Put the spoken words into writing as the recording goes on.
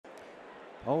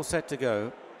All set to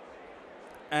go,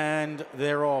 and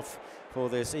they're off for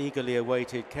this eagerly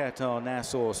awaited Qatar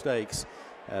Nassau Stakes.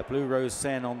 Blue Rose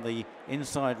Sen on the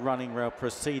inside running rail,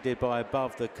 preceded by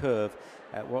above the curve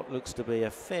at what looks to be a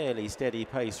fairly steady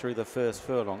pace through the first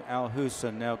furlong.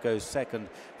 Husn now goes second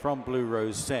from Blue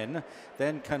Rose Sen.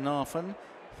 Then Carnarvon,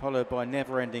 followed by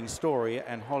Never Ending Story,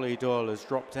 and Holly Doyle has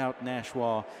dropped out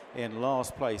Nashwa in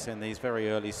last place in these very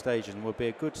early stages and will be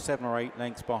a good 7 or 8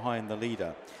 lengths behind the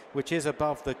leader, which is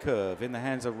above the curve in the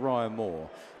hands of Ryan Moore.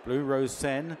 Blue Rose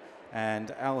Sen and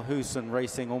Husn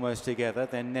racing almost together,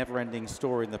 then Never Ending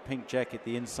Story in the pink jacket,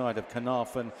 the inside of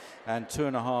Carnarvon, and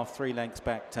 2.5, 3 lengths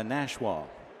back to Nashwa.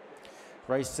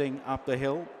 Racing up the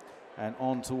hill and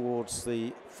on towards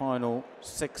the final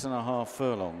 6.5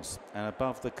 furlongs, and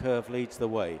above the curve leads the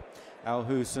way.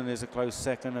 Husn is a close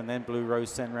second, and then Blue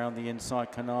Rose Sen round the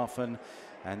inside, Carnarvon,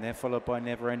 and they're followed by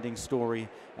Never Ending Story,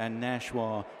 and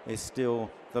Nashwa is still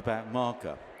the back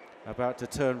marker. About to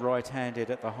turn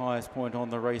right-handed at the highest point on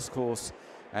the race course,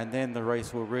 and then the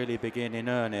race will really begin in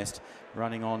earnest,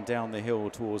 running on down the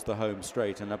hill towards the home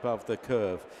straight, and above the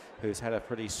curve, who's had a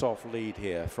pretty soft lead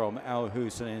here from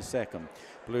Husn in second.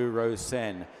 Blue Rose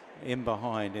Sen in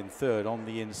behind in third, on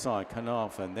the inside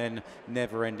Carnarvon, then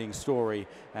Never Ending Story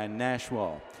and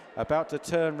Nashwa. About to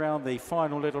turn round the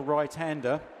final little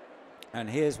right-hander, and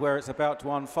here's where it's about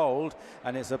to unfold,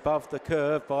 and it's above the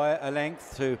curve by a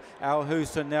length to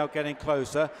Husn now getting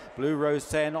closer. Blue Rose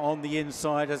Sen on the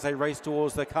inside as they race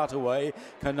towards the cutaway.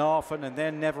 Carnarvon and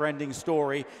then Never Ending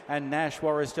Story, and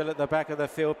Nashwa is still at the back of the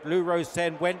field. Blue Rose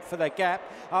Sen went for the gap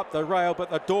up the rail, but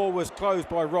the door was closed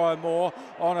by Ryan Moore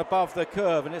on above the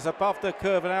curve, and it's above the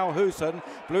curve and Husn.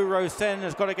 Blue Rose Sen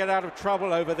has got to get out of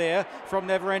trouble over there from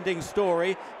Never Ending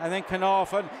Story, and then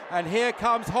Carnarvon, and here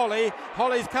comes Holly.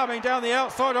 Holly's coming down the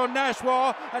outside on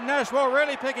Nashwa, and Nashwa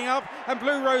really picking up, and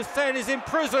Blue Rose Sen is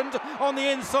imprisoned on the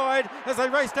inside as they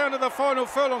race down to the final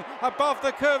furlong. Above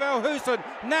the curve Husn,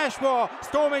 Nashwa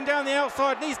storming down the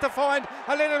outside, needs to find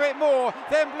a little bit more.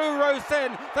 Then Blue Rose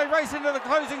Sen, they race into the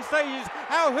closing stages.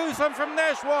 Husn from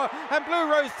Nashwa and Blue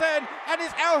Rose Sen, and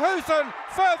it's Husn,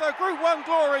 further Group 1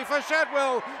 glory for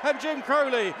Shadwell and Jim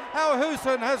Crowley.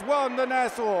 Husn has won the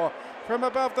Nassau. From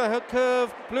above the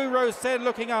curve, Blue Rose Sen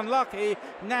looking unlucky.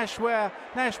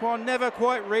 Nashwa never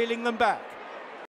quite reeling them back.